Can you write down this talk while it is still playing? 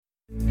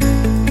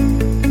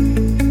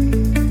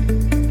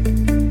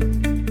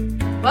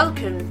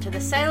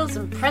Sales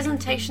and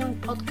Presentation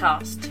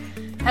Podcast,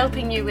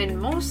 helping you win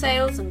more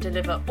sales and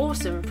deliver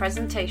awesome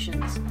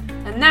presentations.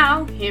 And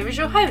now, here is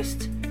your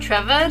host,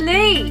 Trevor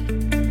Lee.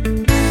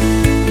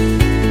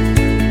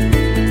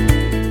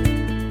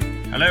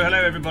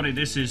 Hello everybody,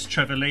 this is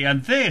Trevor Lee,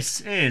 and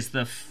this is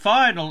the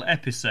final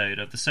episode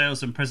of the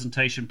Sales and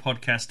Presentation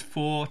Podcast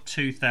for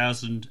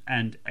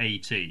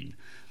 2018.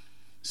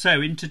 So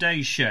in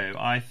today's show,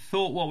 I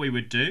thought what we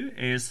would do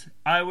is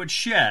I would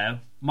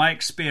share my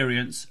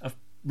experience of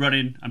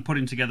running and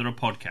putting together a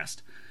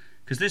podcast.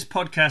 Because this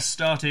podcast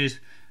started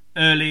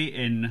early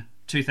in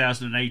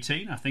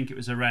 2018. I think it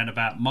was around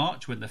about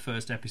March when the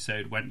first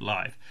episode went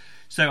live.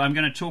 So I'm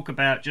going to talk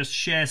about, just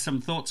share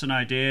some thoughts and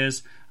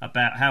ideas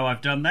about how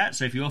I've done that.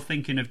 So if you're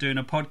thinking of doing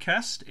a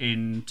podcast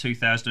in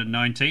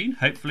 2019,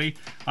 hopefully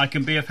I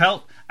can be of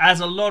help, as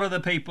a lot of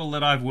the people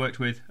that I've worked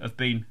with have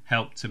been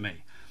help to me.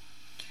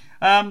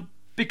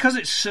 Because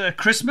it's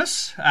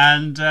Christmas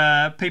and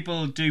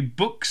people do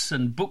books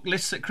and book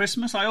lists at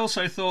Christmas, I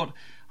also thought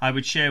I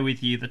would share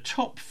with you the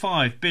top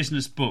 5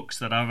 business books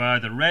that I've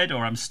either read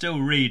or I'm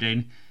still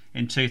reading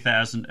in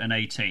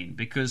 2018.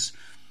 Because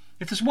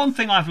if there's one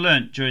thing I've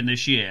learnt during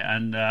this year,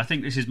 and I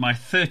think this is my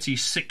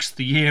 36th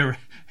year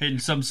in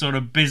some sort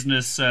of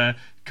business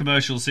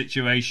commercial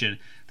situation,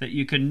 that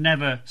you can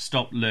never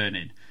stop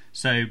learning.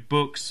 So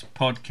books,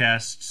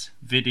 podcasts,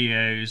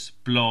 videos,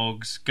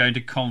 blogs, going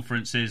to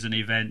conferences and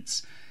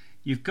events.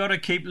 You've got to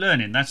keep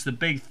learning. That's the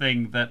big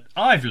thing that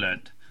I've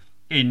learned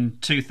in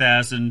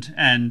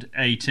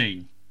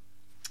 2018.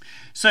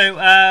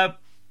 So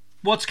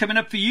what's coming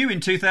up for you in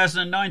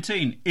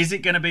 2019? Is it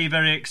going to be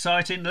very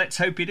exciting? Let's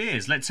hope it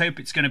is. Let's hope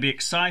it's going to be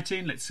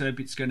exciting. Let's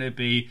hope it's going to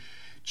be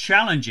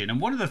challenging.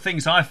 And one of the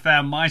things I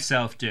found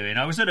myself doing,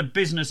 I was at a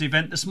business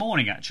event this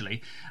morning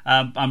actually.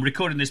 I'm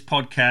recording this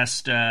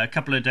podcast a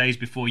couple of days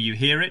before you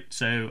hear it,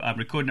 so I'm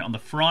recording it on the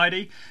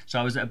Friday. So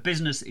I was at a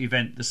business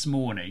event this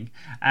morning,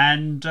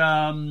 and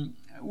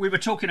we were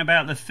talking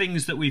about the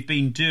things that we've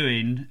been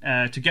doing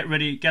to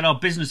get our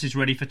businesses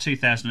ready for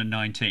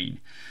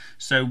 2019.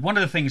 So one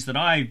of the things that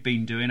I've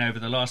been doing over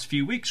the last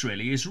few weeks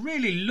really is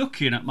really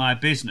looking at my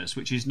business,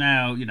 which is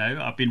now,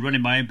 I've been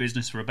running my own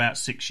business for about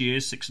 6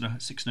 years, six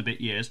and a bit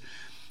years,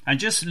 and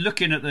just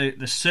looking at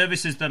the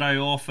services that I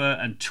offer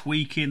and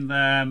tweaking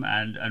them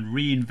and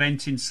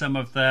reinventing some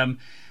of them.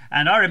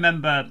 And I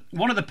remember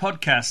one of the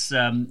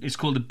podcasts is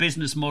called The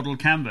Business Model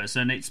Canvas,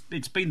 and it's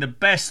been the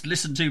best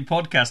listened to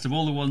podcast of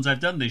all the ones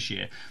I've done this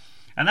year.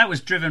 And that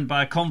was driven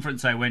by a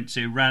conference I went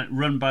to,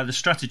 run by the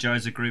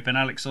Strategizer Group and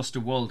Alex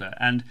Osterwalder.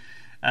 And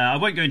I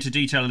won't go into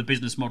detail of the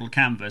Business Model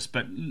Canvas,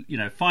 but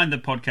find the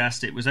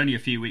podcast. It was only a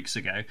few weeks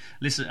ago.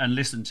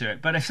 Listen to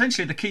it. But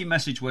essentially, the key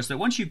message was that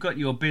once you've got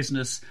your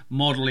business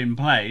model in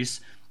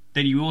place,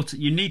 then you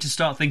need to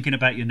start thinking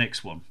about your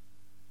next one.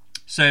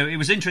 So it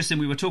was interesting.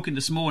 We were talking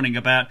this morning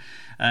about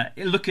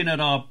looking at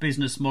our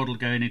business model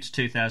going into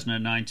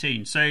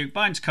 2019. So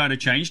mine's kind of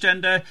changed,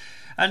 and now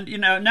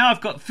I've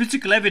got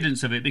physical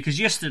evidence of it, because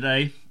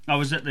yesterday I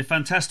was at the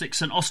fantastic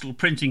St Austell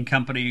Printing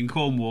Company in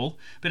Cornwall.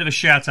 Bit of a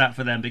shout out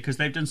for them because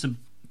they've done some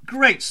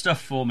great stuff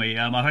for me.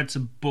 I had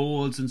some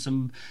boards and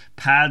some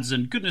pads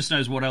and goodness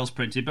knows what else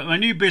printed. But my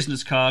new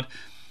business card,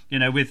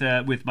 with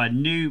a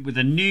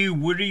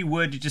new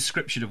worded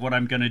description of what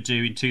I'm going to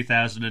do in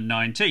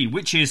 2019,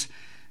 which is,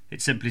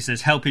 it simply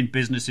says, helping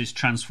businesses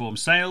transform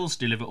sales,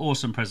 deliver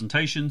awesome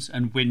presentations,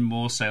 and win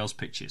more sales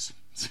pitches.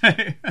 So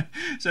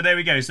there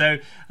we go. So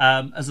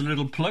as a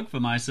little plug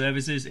for my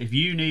services, if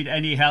you need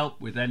any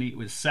help with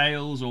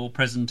sales or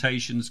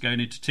presentations going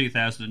into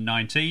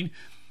 2019,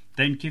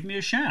 then give me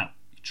a shout.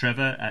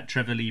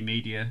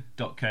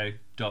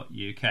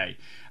 Trevor@trevorleemedia.co.uk.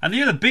 And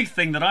the other big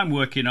thing that I'm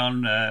working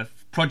on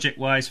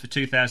project-wise for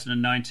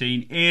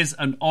 2019 is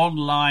an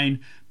online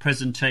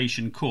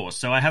presentation course.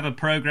 So I have a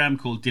program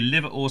called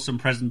Deliver Awesome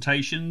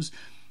Presentations,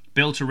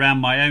 built around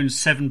my own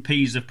 7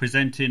 P's of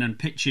presenting and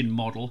pitching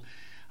model.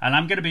 And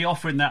I'm going to be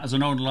offering that as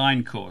an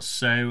online course.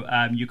 So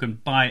you can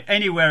buy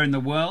anywhere in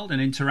the world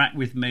and interact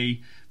with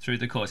me through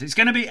the course. It's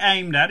going to be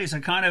aimed at, it's a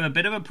kind of a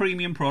bit of a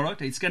premium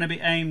product. It's going to be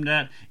aimed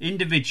at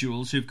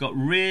individuals who've got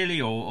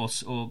really, or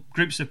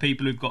groups of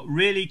people who've got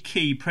really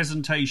key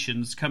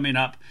presentations coming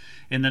up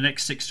in the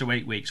next 6 to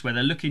 8 weeks, where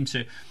they're looking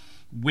to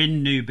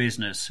win new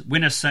business,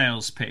 win a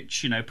sales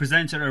pitch,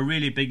 present at a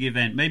really big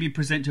event, maybe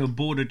present to a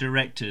board of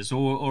directors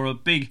or a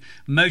big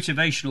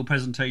motivational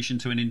presentation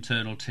to an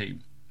internal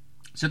team.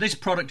 So this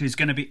product is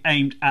going to be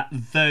aimed at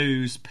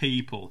those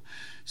people.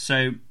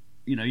 So,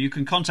 you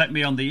can contact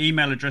me on the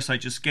email address I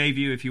just gave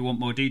you if you want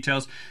more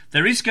details.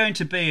 There is going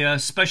to be a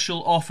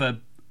special offer,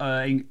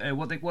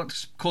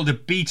 what's called a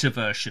beta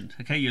version.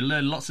 Okay, you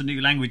learn lots of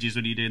new languages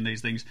when you're doing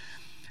these things.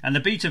 And the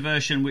beta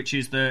version, which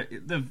is the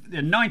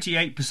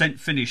 98%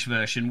 finished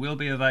version, will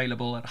be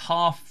available at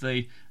half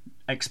the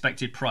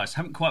expected price.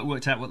 Haven't quite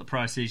worked out what the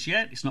price is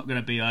yet. It's not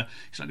going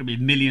to be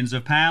millions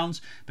of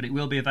pounds, but it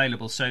will be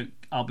available. So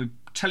I'll be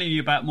telling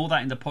you about more of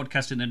that in the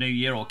podcast in the new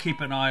year, or keep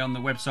an eye on the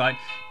website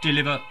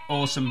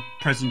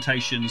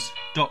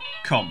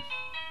deliverawesomepresentations.com.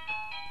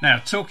 Now,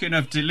 talking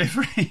of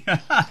delivery,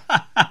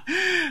 That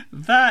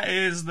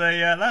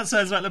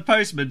sounds like the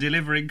postman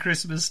delivering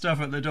Christmas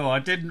stuff at the door. I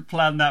didn't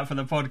plan that for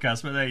the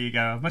podcast, but there you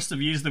go. I must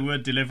have used the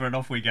word deliver, and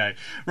off we go.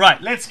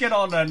 Right, let's get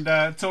on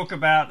and talk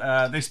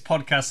about this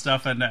podcast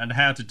stuff and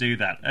how to do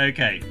that.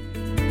 Okay.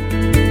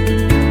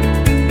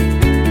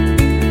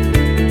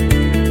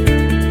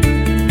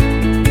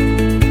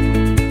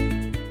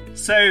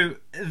 So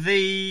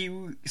the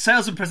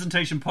Sales and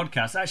Presentation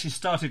podcast actually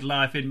started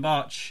live in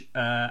March,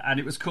 and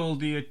it was called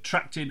the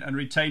Attracting and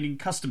Retaining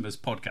Customers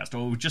podcast,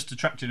 or just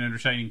Attracting and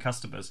Retaining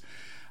Customers.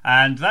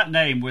 And that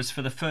name was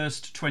for the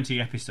first 20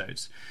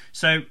 episodes.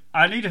 So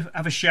I need to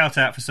have a shout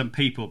out for some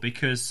people,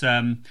 because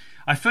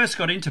I first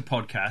got into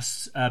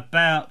podcasts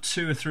about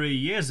 2 or 3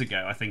 years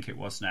ago, I think it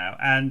was now.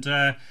 And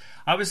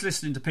I was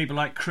listening to people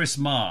like Chris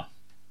Marr.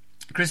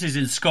 Chris is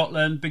in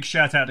Scotland. Big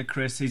shout out to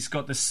Chris. He's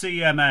got the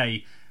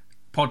CMA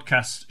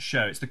podcast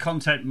show. It's the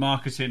Content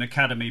Marketing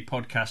Academy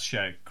podcast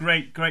show.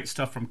 Great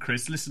stuff from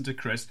Chris. Listen to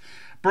Chris.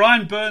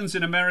 Brian Burns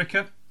in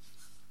America.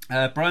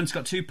 Brian's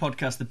got 2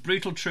 podcasts: The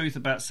Brutal Truth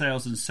About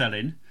Sales and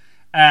Selling,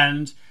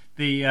 and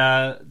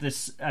the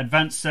this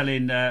advanced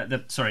selling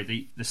the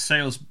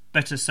sales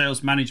better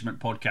sales management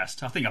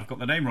podcast. I think I've got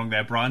the name wrong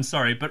there, Brian.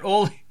 Sorry, but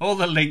all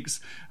the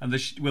links and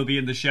will be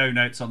in the show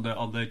notes on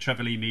the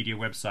Trevor Lee Media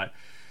website.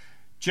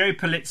 Joe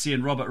Palizzi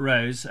and Robert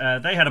Rose,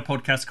 they had a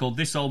podcast called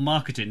This Old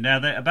Marketing. Now,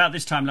 about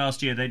this time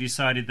last year, they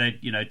decided they'd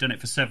done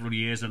it for several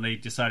years, and they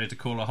decided to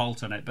call a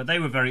halt on it. But they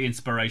were very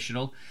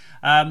inspirational.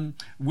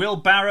 Will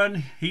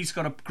Barron, he's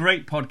got a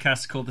great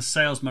podcast called The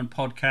Salesman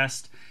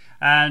Podcast.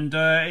 And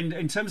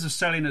in terms of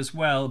selling as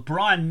well,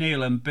 Brian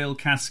Neal and Bill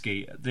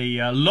Caskey,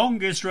 the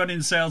longest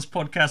running sales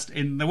podcast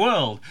in the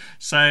world.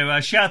 So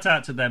shout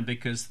out to them,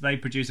 because they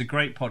produce a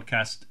great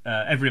podcast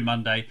every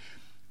Monday.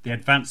 The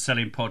Advanced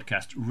Selling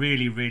Podcast.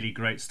 Really, really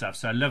great stuff.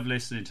 So I love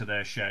listening to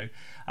their show.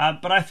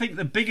 But I think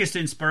the biggest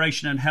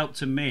inspiration and help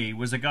to me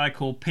was a guy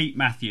called Pete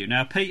Matthew.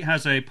 Now, Pete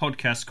has a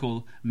podcast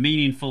called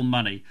Meaningful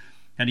Money,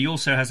 and he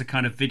also has a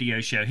kind of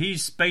video show.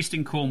 He's based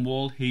in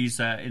Cornwall. He's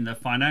in the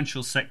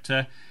financial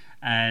sector,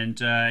 and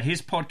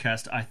his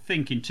podcast, I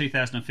think in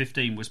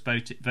 2015, was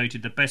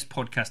voted the best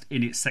podcast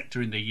in its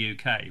sector in the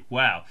UK.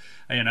 Wow.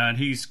 And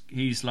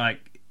he's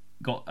like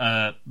got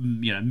 $1.5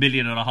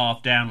 million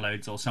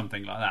downloads or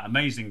something like that.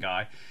 Amazing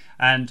guy.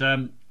 And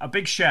a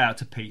big shout out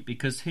to Pete,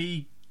 because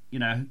he,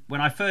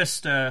 when I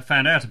first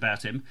found out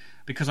about him,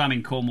 because I'm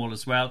in Cornwall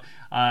as well,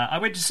 I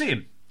went to see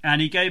him, and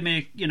he gave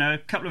me a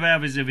couple of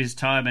hours of his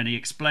time, and he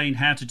explained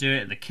how to do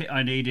it and the kit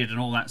I needed and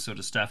all that sort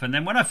of stuff. And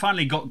then when I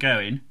finally got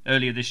going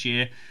earlier this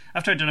year,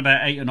 after I'd done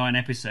about 8 or 9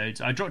 episodes,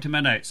 I dropped him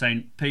a note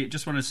saying, Pete,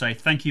 just want to say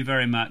thank you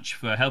very much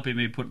for helping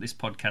me put this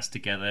podcast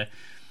together.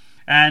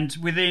 And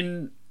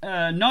within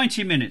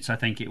 90 minutes, I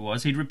think it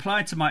was, he'd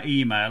replied to my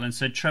email and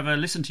said, Trevor,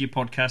 listen to your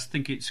podcast,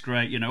 think it's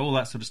great, all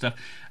that sort of stuff.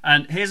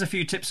 And here's a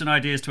few tips and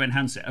ideas to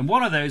enhance it. And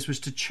one of those was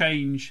to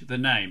change the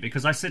name,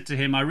 because I said to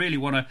him, I really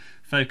want to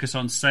focus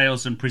on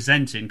sales and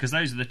presenting, because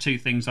those are the 2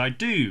 things I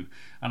do.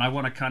 And I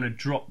want to kind of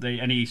drop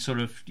any sort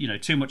of,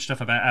 too much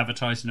stuff about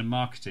advertising and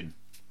marketing.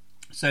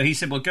 So he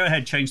said, well, go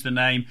ahead, change the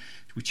name.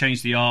 We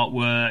changed the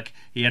artwork.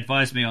 He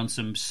advised me on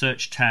some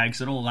search tags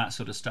and all that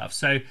sort of stuff.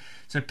 So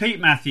Pete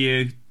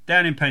Matthew,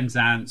 down in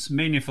Penzance,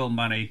 Meaningful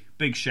Money,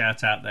 big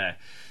shout out there.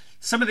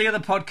 Some of the other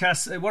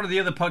podcasts, one of the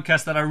other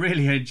podcasts that I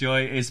really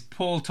enjoy is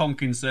Paul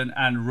Tonkinson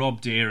and Rob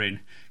Deering. A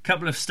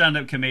couple of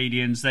stand-up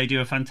comedians. They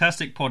do a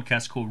fantastic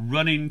podcast called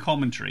Running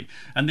Commentary,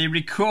 and they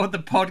record the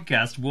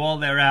podcast while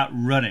they're out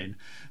running.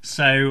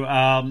 So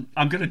I'm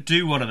going to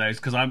do one of those,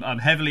 because I'm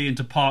heavily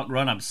into park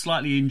run. I'm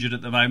slightly injured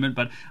at the moment,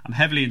 but I'm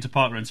heavily into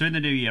park run. So in the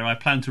new year, I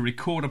plan to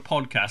record a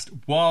podcast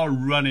while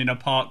running a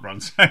park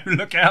run. So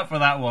look out for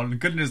that one.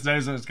 Goodness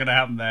knows what's going to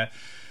happen there.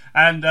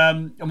 And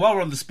while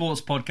we're on the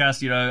sports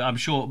podcast, I'm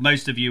sure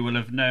most of you will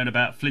have known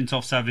about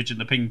Flintoff Savage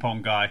and the Ping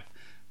Pong Guy.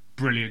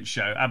 Brilliant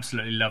show.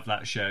 Absolutely love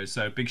that show.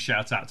 So big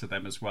shout out to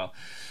them as well.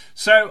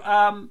 So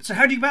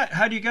how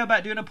do you go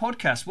about doing a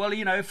podcast? Well,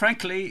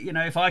 frankly,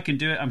 if I can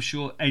do it, I'm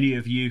sure any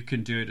of you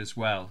can do it as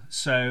well.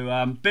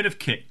 So bit of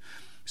kit.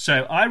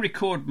 So I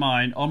record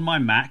mine on my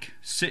Mac,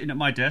 sitting at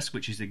my desk,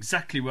 which is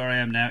exactly where I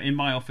am now, in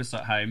my office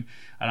at home,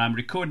 and I'm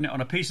recording it on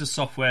a piece of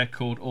software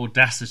called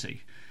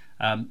Audacity.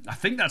 I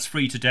think that's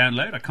free to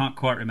download. I can't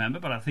quite remember,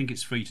 but I think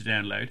it's free to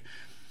download.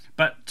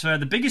 But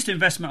the biggest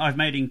investment I've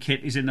made in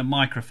kit is in the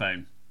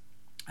microphone.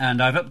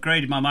 And I've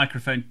upgraded my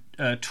microphone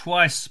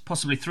twice,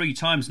 possibly 3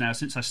 times now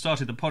since I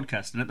started the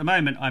podcast. And at the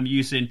moment, I'm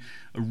using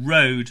a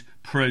Rode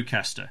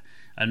Procaster.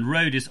 And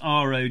Rode is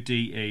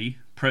R-O-D-E,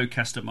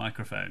 Procaster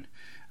microphone.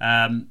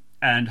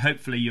 And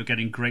hopefully you're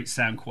getting great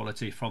sound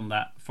quality from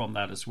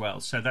that as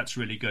well. So that's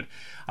really good.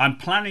 I'm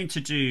planning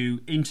to do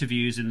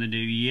interviews in the new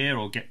year,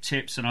 or get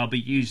tips, and I'll be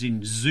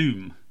using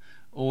Zoom,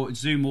 or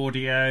Zoom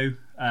Audio,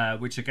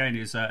 which again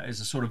is a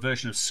sort of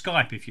version of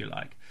Skype, if you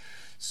like.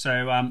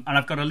 So and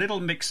I've got a little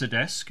mixer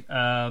desk.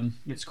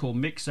 It's called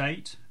Mix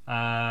 8.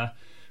 Can't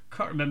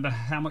remember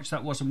how much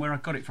that was and where I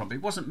got it from, but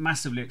it wasn't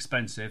massively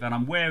expensive. And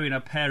I'm wearing a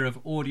pair of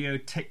Audio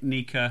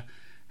Technica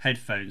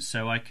headphones,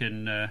 so I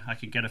can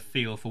get a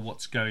feel for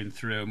what's going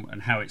through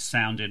and how it's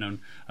sounding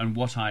and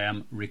what I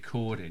am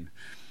recording.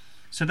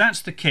 So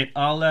that's the kit.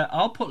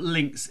 I'll put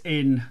links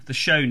in the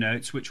show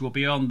notes, which will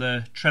be on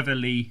the Trevor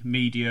Lee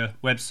Media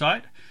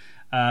website,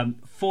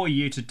 for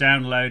you to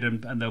download,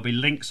 and there'll be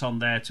links on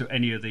there to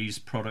any of these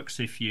products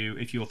if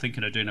you're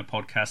thinking of doing a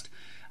podcast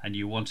and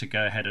you want to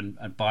go ahead and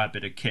buy a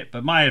bit of kit.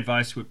 But my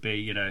advice would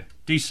be,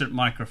 decent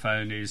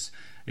microphone is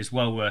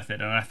well worth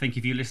it. And I think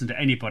if you listen to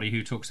anybody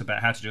who talks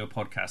about how to do a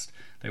podcast,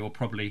 they will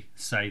probably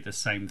say the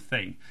same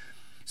thing.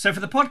 So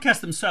for the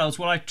podcast themselves,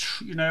 well, I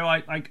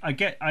try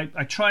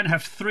and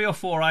have 3 or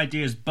 4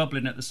 ideas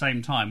bubbling at the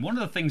same time. One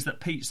of the things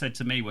that Pete said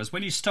to me was,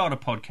 when you start a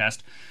podcast,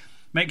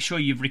 make sure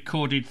you've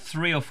recorded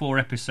 3 or 4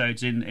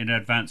 episodes in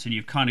advance and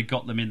you've kind of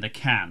got them in the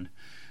can,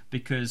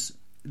 because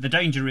the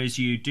danger is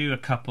you do a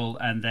couple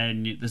and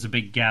then there's a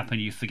big gap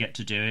and you forget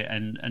to do it.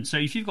 And so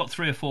if you've got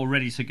 3 or 4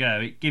 ready to go,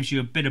 it gives you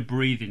a bit of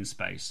breathing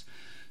space.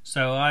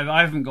 So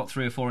I haven't got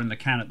 3 or 4 in the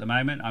can at the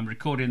moment. I'm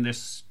recording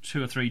this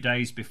 2 or 3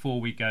 days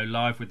before we go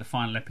live with the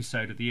final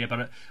episode of the year,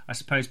 but I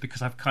suppose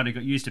because I've kind of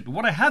got used to it. But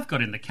what I have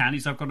got in the can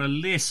is I've got a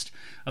list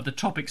of the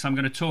topics I'm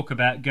going to talk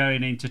about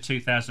going into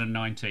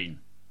 2019.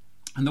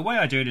 And the way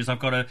I do it is I've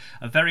got a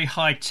very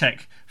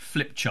high-tech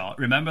flip chart.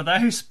 Remember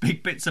those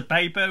big bits of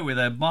paper with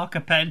a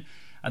marker pen?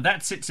 And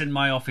that sits in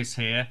my office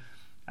here.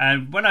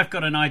 And when I've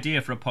got an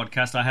idea for a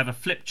podcast, I have a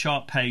flip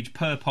chart page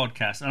per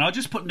podcast, and I'll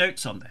just put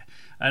notes on there.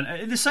 And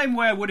in the same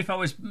way I would if I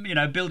was,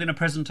 building a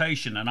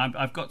presentation. And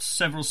I've got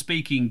several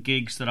speaking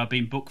gigs that I've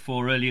been booked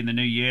for early in the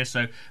new year,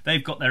 so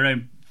they've got their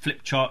own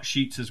flip chart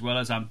sheets as well,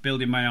 as I'm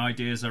building my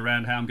ideas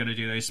around how I'm going to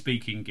do those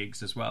speaking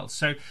gigs as well.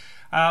 So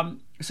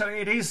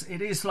it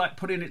is like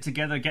putting it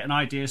together, get an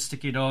idea,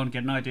 stick it on,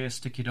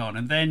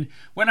 and then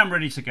when I'm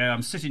ready to go,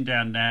 I'm sitting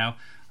down now,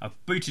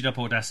 I've booted up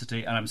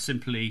Audacity, and I'm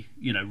simply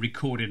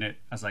recording it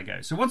as I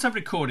go. So once I've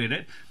recorded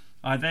it,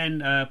 I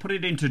then put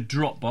it into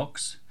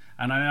Dropbox,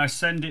 and I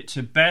send it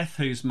to Beth,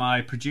 who's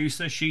my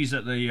producer. She's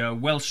at the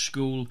Welsh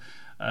School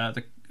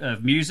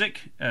of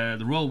Music,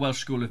 the Royal Welsh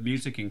School of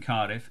Music in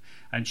Cardiff,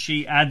 and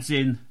she adds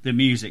in the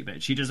music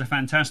bit. She does a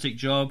fantastic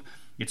job.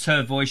 It's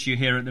her voice you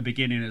hear at the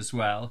beginning as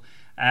well.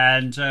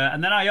 And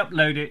then I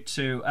upload it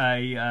to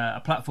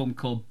a platform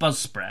called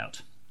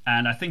Buzzsprout.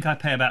 And I think I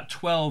pay about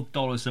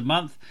 $12 a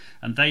month,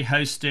 and they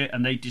host it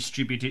and they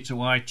distribute it to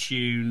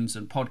iTunes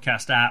and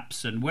podcast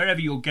apps, and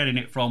wherever you're getting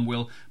it from,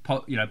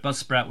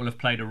 Buzzsprout will have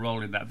played a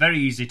role in that. Very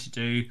easy to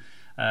do.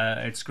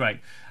 It's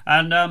great.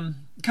 And a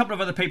couple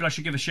of other people I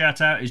should give a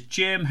shout out is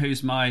Jim,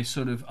 who's my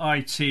sort of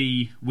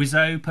IT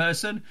wizzo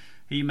person.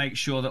 He makes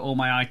sure that all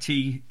my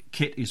IT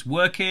kit is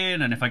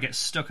working, and if I get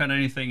stuck on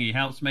anything, he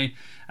helps me.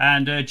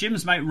 And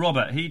Jim's mate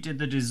Robert, he did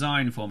the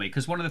design for me,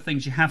 because one of the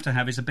things you have to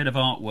have is a bit of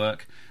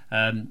artwork,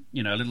 a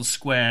little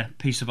square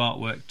piece of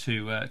artwork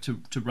to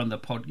run the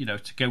pod,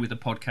 to go with the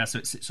podcast, so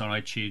it sits on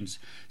iTunes.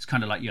 It's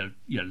kind of like your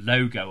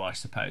logo, I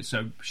suppose.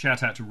 So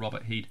shout out to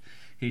Robert. He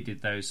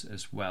did those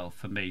as well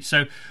for me.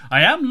 So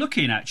I am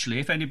looking, actually,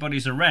 if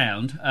anybody's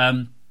around,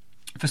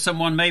 for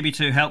someone maybe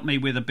to help me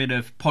with a bit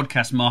of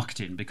podcast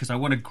marketing, because I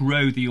want to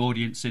grow the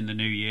audience in the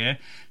new year.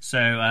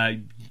 So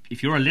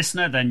if you're a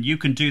listener, then you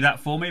can do that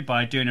for me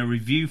by doing a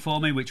review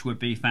for me, which would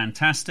be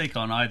fantastic,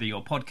 on either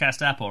your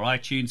podcast app or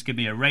iTunes. Give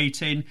me a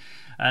rating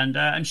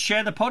and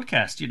share the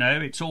podcast.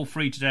 It's all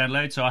free to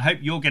download, so I hope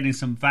you're getting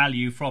some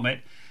value from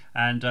it.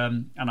 And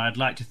I'd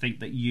like to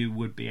think that you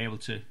would be able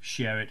to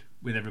share it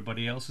with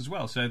everybody else as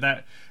well. So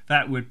that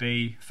would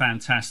be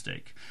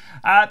fantastic.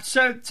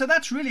 So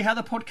that's really how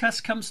the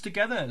podcast comes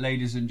together,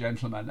 ladies and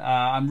gentlemen.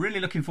 I'm really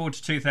looking forward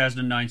to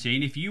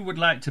 2019. If you would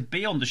like to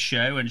be on the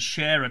show and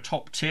share a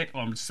top tip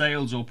on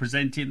sales or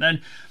presenting,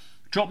 then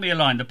drop me a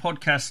line. The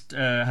podcast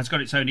has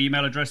got its own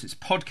email address. It's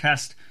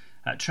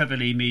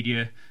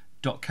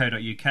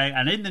podcast@trevorleemedia.co.uk,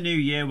 and in the new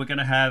year we're going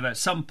to have, at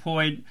some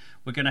point,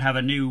 we're going to have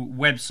a new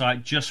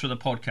website just for the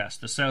podcast.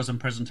 The sales and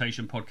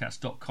presentation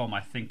podcast.com, I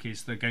think,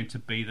 is going to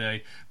be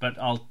but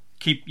I'll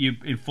keep you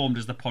informed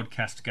as the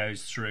podcast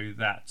goes through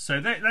that.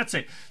 So that's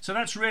it. So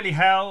that's really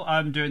how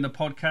I'm doing the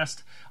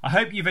podcast. I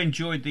hope you've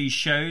enjoyed these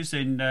shows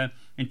in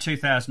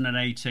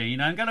 2018.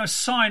 I'm going to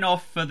sign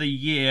off for the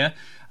year,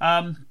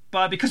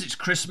 but because it's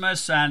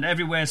Christmas and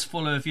everywhere's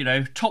full of,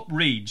 top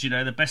reads,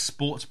 the best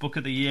sports book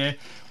of the year,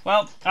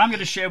 well, I'm going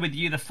to share with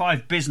you the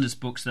 5 business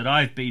books that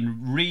I've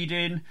been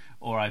reading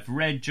or I've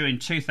read during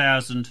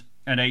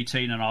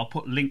 2018, and I'll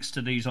put links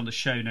to these on the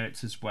show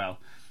notes as well.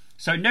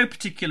 So no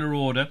particular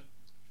order.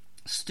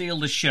 Steal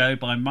the Show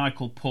by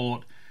Michael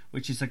Port,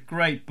 which is a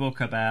great book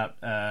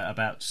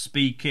about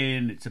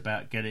speaking. It's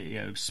about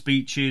getting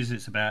speeches.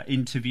 It's about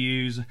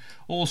interviews,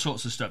 all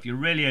sorts of stuff. You'll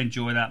really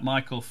enjoy that.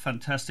 Michael,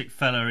 fantastic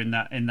fella in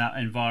that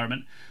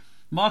environment.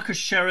 Marcus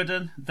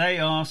Sheridan, They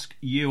Ask,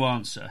 You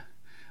Answer.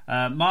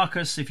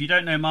 Marcus, if you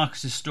don't know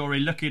Marcus's story,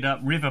 look it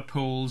up.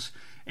 Liverpool's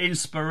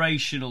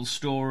inspirational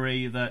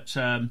story that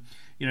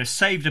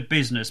saved a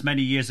business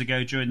many years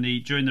ago during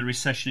the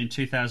recession in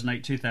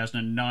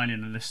 2008-2009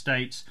 in the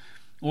States.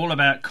 All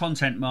about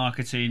content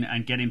marketing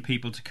and getting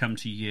people to come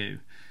to you.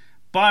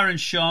 Byron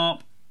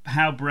Sharp,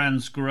 How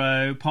Brands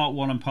Grow, part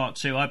 1 and part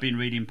 2. I've been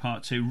reading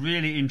part 2.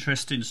 Really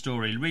interesting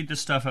story. Read the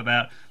stuff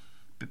about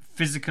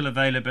physical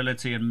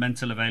availability and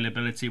mental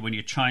availability when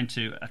you're trying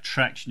to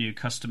attract new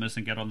customers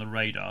and get on the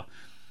radar.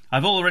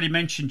 I've already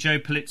mentioned Joe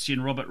Pulizzi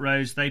and Robert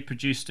Rose. They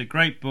produced a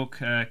great book,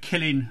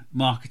 Killing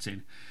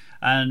Marketing.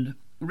 And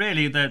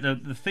really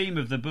the theme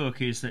of the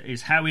book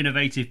is how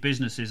innovative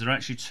businesses are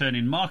actually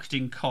turning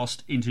marketing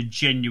cost into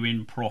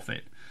genuine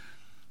profit.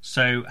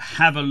 So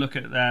have a look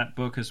at that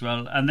book as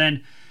well. And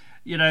then,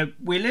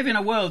 we live in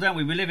a world, don't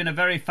we? We live in a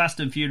very fast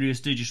and furious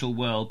digital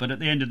world, but at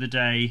the end of the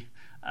day,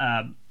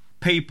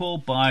 people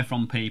buy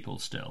from people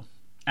still.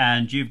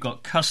 And you've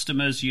got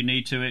customers you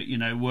need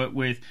to work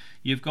with.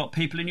 You've got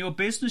people in your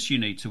business you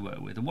need to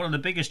work with. And one of the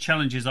biggest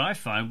challenges I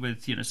find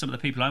with some of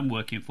the people I'm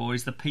working for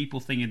is the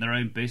people thing in their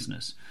own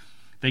business.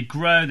 They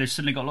grow, they've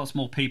suddenly got lots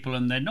more people,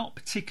 and they're not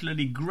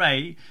particularly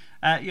great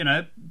at,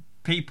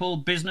 people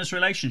business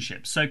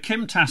relationships. So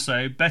Kim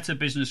Tasso, Better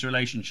Business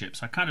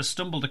Relationships. I kind of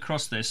stumbled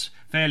across this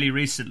fairly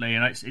recently,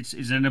 and it's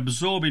an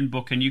absorbing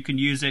book, and you can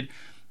use it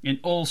in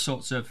all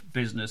sorts of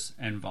business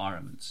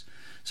environments.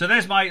 So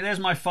there's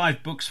my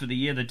 5 books for the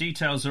year. The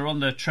details are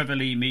on the Trevor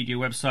Lee Media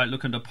website.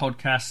 Look under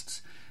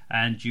podcasts,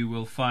 and you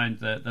will find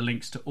the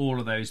links to all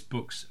of those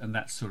books and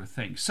that sort of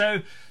thing. So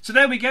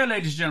there we go,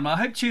 ladies and gentlemen.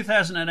 I hope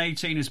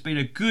 2018 has been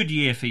a good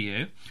year for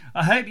you.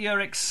 I hope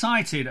you're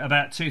excited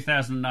about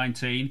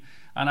 2019,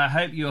 and I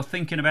hope you're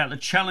thinking about the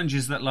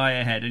challenges that lie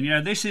ahead.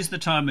 And, this is the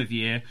time of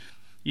year,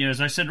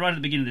 as I said right at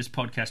the beginning of this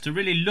podcast, to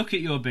really look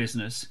at your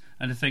business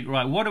and to think,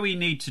 right, what do we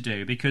need to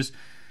do? Because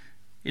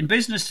in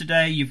business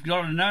today, you've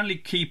got to not only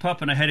keep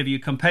up and ahead of your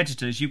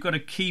competitors, you've got to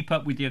keep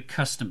up with your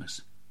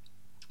customers.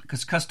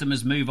 Because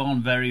customers move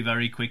on very,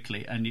 very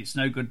quickly, and it's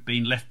no good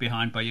being left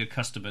behind by your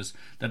customers,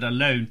 let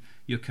alone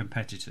your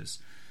competitors.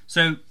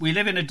 So we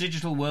live in a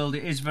digital world.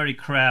 It is very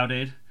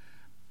crowded,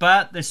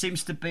 but there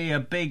seems to be a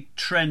big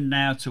trend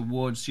now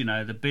towards,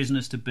 the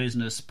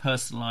business-to-business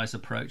personalised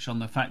approach on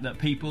the fact that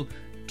people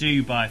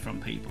do buy from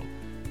people.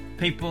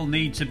 People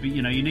need to be,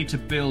 you need to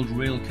build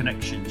real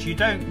connections. You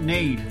don't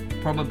need,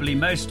 probably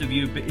most of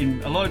you,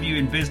 a lot of you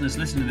in business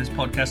listening to this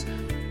podcast,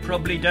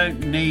 probably don't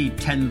need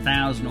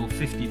 10,000 or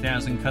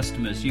 50,000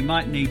 customers. You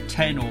might need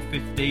 10 or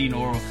 15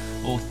 or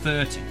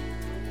 30.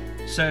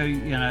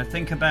 So,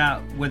 think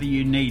about whether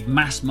you need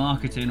mass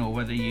marketing or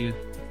whether you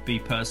be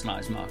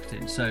personalized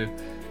marketing. So,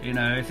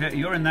 if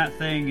you're in that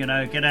thing,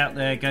 get out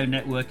there, go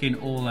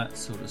networking, all that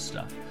sort of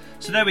stuff.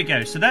 So there we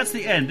go. So that's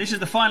the end. This is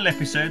the final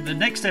episode. The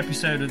next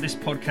episode of this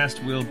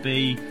podcast will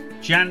be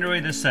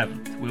January the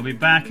 7th. We'll be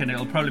back, and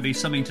it'll probably be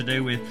something to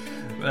do with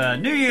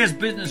New Year's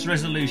business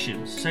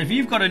resolutions. So if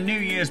you've got a New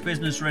Year's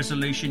business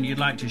resolution you'd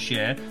like to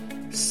share,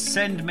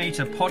 send me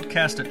to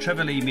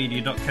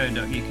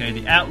podcast@trevorleemedia.co.uk,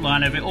 the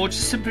outline of it, or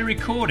just simply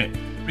record it.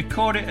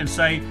 Record it and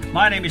say,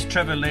 my name is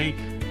Trevor Lee,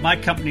 my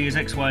company is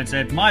X, Y, and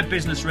Z, my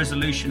business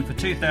resolution for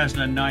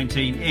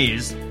 2019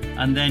 is,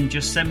 and then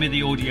just send me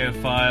the audio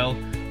file.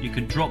 You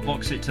can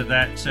Dropbox it to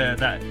that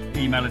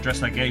email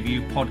address I gave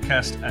you,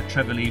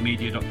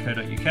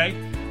 podcast@trevorleemedia.co.uk,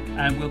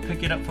 and we'll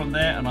pick it up from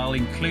there, and I'll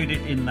include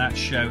it in that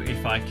show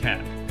if I can.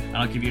 And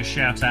I'll give you a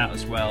shout out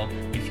as well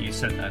if you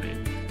sent that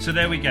in. So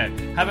there we go.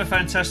 Have a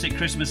fantastic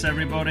Christmas,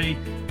 everybody,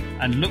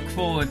 and look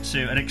forward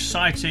to an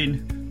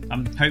exciting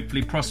and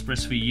hopefully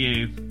prosperous for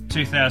you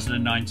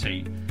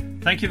 2019.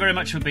 Thank you very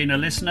much for being a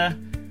listener.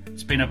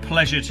 It's been a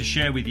pleasure to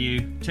share with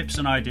you tips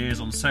and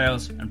ideas on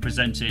sales and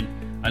presenting.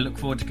 I look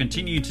forward to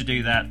continuing to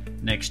do that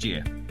next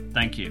year.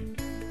 Thank you.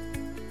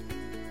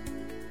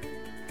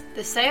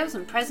 The Sales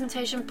and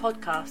Presentation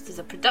Podcast is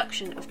a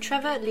production of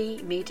Trevor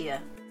Lee Media.